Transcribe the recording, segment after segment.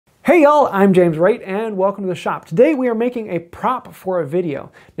Hey y'all, I'm James Wright and welcome to the shop. Today we are making a prop for a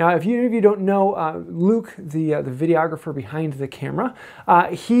video. Now if any of you don't know, Luke, the videographer behind the camera,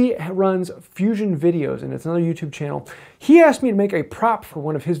 he runs Fuzion Videos and it's another YouTube channel. He asked me to make a prop for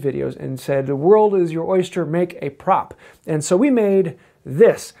one of his videos and said, the world is your oyster, make a prop. And so we made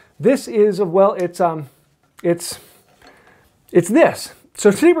this. This is, well, it's this. So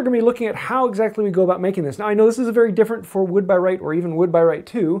today we're going to be looking at how exactly we go about making this. Now I know this is very different for wood by Wright or even wood by Wright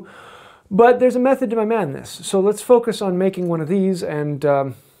 2, but there's a method to my madness. So let's focus on making one of these and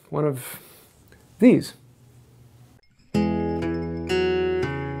one of these.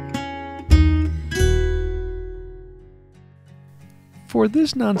 For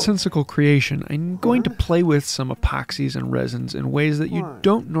this nonsensical creation, I'm going to play with some epoxies and resins in ways that you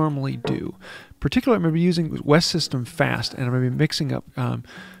don't normally do. Particularly, I'm going to be using West System Fast, and I'm going to be mixing up, I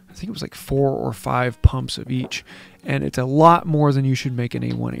think it was like 4 or 5 pumps of each, and it's a lot more than you should make in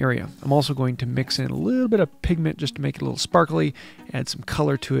any one area. I'm also going to mix in a little bit of pigment just to make it a little sparkly, add some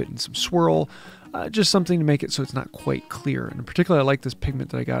color to it and some swirl, just something to make it so it's not quite clear. And in particular, I like this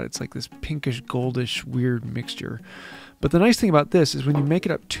pigment that I got. It's like this pinkish, goldish, weird mixture. But the nice thing about this is when you make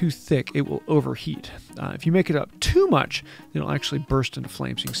it up too thick, it will overheat. If you make it up too much, it'll actually burst into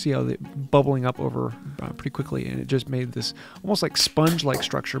flames. You can see how they're bubbling up over pretty quickly, and it just made this almost like sponge-like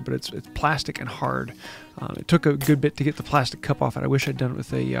structure, but it's plastic and hard. It took a good bit to get the plastic cup off it. I wish I'd done it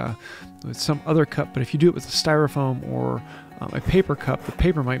with a with some other cup, but if you do it with a styrofoam or a paper cup, the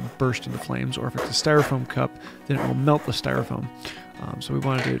paper might burst into flames, or if it's a styrofoam cup, then it will melt the styrofoam. So we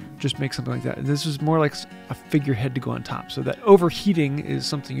wanted to just make something like that. And this is more like a figurehead to go on top. So that overheating is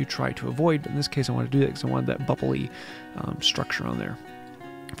something you try to avoid, but in this case I want to do that because I wanted that bubbly structure on there.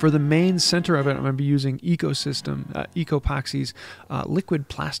 For the main center of it, I'm going to be using epoxy's liquid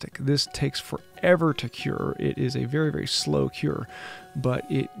plastic. This takes forever to cure. It is a very, very slow cure, but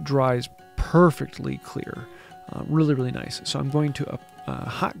it dries perfectly clear. Really, really nice. So I'm going to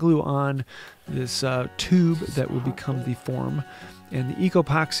hot glue on this tube that will become the form. And the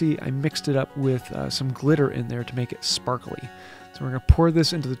epoxy, I mixed it up with some glitter in there to make it sparkly. So we're going to pour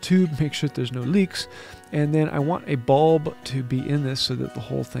this into the tube, make sure that there's no leaks, and then I want a bulb to be in this so that the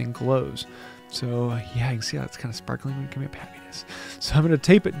whole thing glows. So yeah, you can see how it's kind of sparkling and giving me happiness. So I'm going to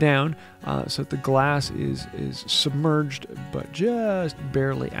tape it down so that the glass is submerged, but just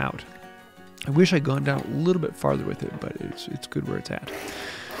barely out. I wish I'd gone down a little bit farther with it, but it's good where it's at.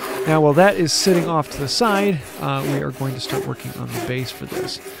 Now, while that is sitting off to the side, we are going to start working on the base for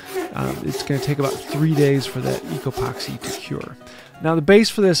this. It's going to take about 3 days for that epoxy to cure. Now, the base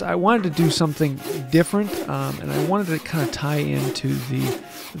for this, I wanted to do something different, and I wanted to kind of tie into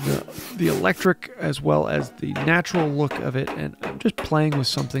the electric as well as the natural look of it, and I'm just playing with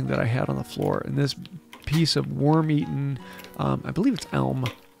something that I had on the floor. And this piece of worm-eaten, I believe it's elm,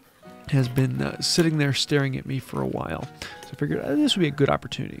 has been sitting there staring at me for a while. So I figured this would be a good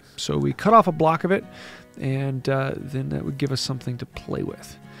opportunity. So we cut off a block of it, and then that would give us something to play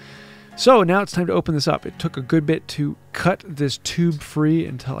with. So now it's time to open this up. It took a good bit to cut this tube free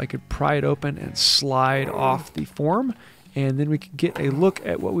until I could pry it open and slide off the form, and then we could get a look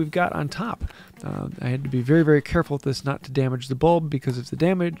at what we've got on top. I had to be very, very careful with this not to damage the bulb, because if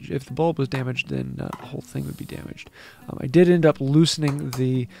the bulb was damaged, then the whole thing would be damaged. I did end up loosening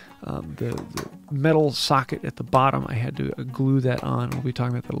the metal socket at the bottom. I had to glue that on. We'll be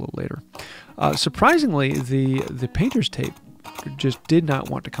talking about that a little later. Surprisingly, the painter's tape just did not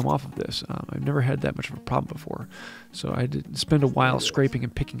want to come off of this. I've never had that much of a problem before. So I did spend a while scraping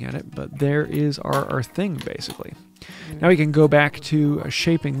and picking at it, but there is our thing, basically. Now we can go back to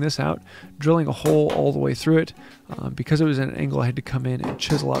shaping this out, drilling a hole all the way through it. Because it was at an angle, I had to come in and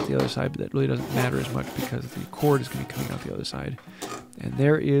chisel out the other side, but that really doesn't matter as much because the cord is going to be coming out the other side. And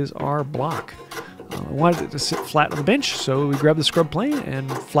there is our block. I wanted it to sit flat on the bench, so we grabbed the scrub plane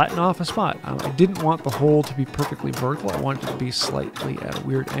and flattened off a spot. I didn't want the hole to be perfectly vertical. I wanted it to be slightly at a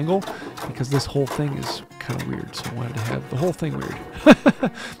weird angle because this whole thing is kind of weird, so I wanted to have the whole thing weird.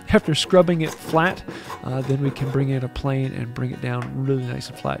 After scrubbing it flat, then we can bring in a plane and bring it down really nice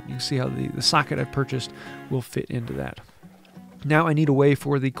and flat. You can see how the socket I purchased will fit into that. Now I need a way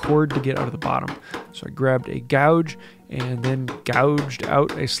for the cord to get out of the bottom. So I grabbed a gouge and then gouged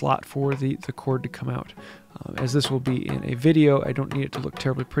out a slot for the cord to come out. As this will be in a video, I don't need it to look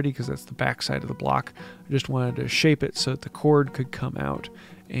terribly pretty because that's the back side of the block. I just wanted to shape it so that the cord could come out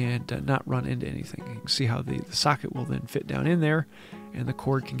and not run into anything. You can see how the socket will then fit down in there and the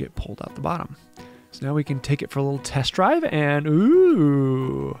cord can get pulled out the bottom. So now we can take it for a little test drive and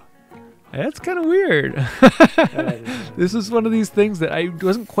ooh! That's kind of weird. This is one of these things that I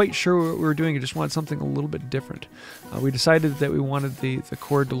wasn't quite sure what we were doing. I just wanted something a little bit different. We decided that we wanted the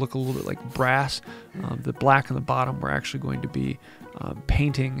cord to look a little bit like brass. The black on the bottom, we're actually going to be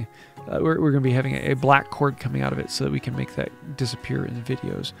painting. We're going to be having a black cord coming out of it so that we can make that disappear in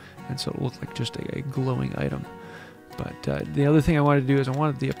videos. And so it'll look like just a glowing item. But the other thing I wanted to do is I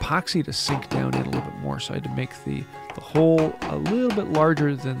wanted the epoxy to sink down in a little bit more, so I had to make the hole a little bit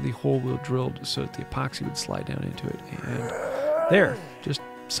larger than the hole we drilled so that the epoxy would slide down into it. And there, just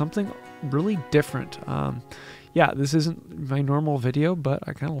something really different. Yeah, this isn't my normal video, but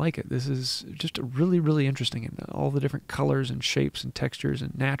I kind of like it. This is just really, really interesting, and all the different colors and shapes and textures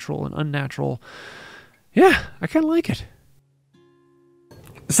and natural and unnatural. Yeah, I kind of like it.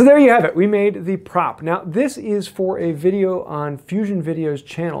 So there you have it. We made the prop. Now this is for a video on Fuzion Videos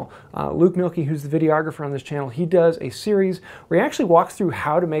channel. Luke Milkey, who's the videographer on this channel, he does a series where he actually walks through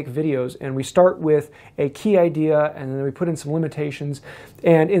how to make videos, and we start with a key idea and then we put in some limitations,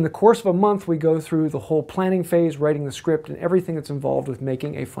 and in the course of a month we go through the whole planning phase, writing the script, and everything that's involved with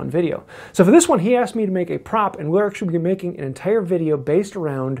making a fun video. So for this one he asked me to make a prop, and we're actually making an entire video based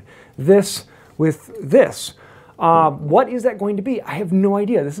around this with this. What is that going to be? I have no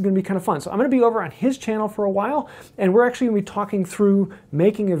idea. This is going to be kind of fun. So I'm going to be over on his channel for a while, and we're actually going to be talking through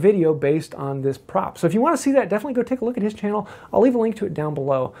making a video based on this prop. So if you want to see that, definitely go take a look at his channel. I'll leave a link to it down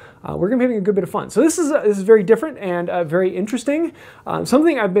below. We're going to be having a good bit of fun. So this is very different and very interesting.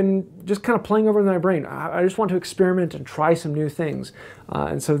 Something I've been just kind of playing over in my brain. I just want to experiment and try some new things.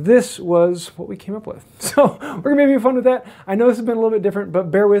 And so this was what we came up with. So we're going to be having fun with that. I know this has been a little bit different,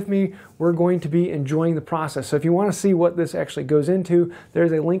 but bear with me. We're going to be enjoying the process. So if you want to see what this actually goes into,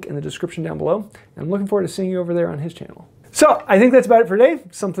 there's a link in the description down below. And I'm looking forward to seeing you over there on his channel. So I think that's about it for today.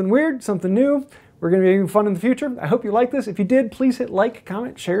 Something weird, something new. We're going to be having fun in the future. I hope you like this. If you did, please hit like,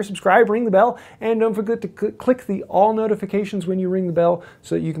 comment, share, subscribe, ring the bell, and don't forget to click the all notifications when you ring the bell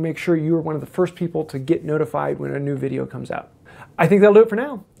so that you can make sure you are one of the first people to get notified when a new video comes out. I think that'll do it for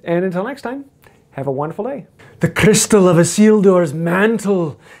now. And until next time, have a wonderful day. The crystal of Isildur's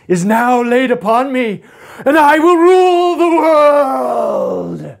mantle is now laid upon me, and I will rule the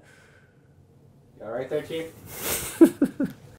world! You all right there, Chief?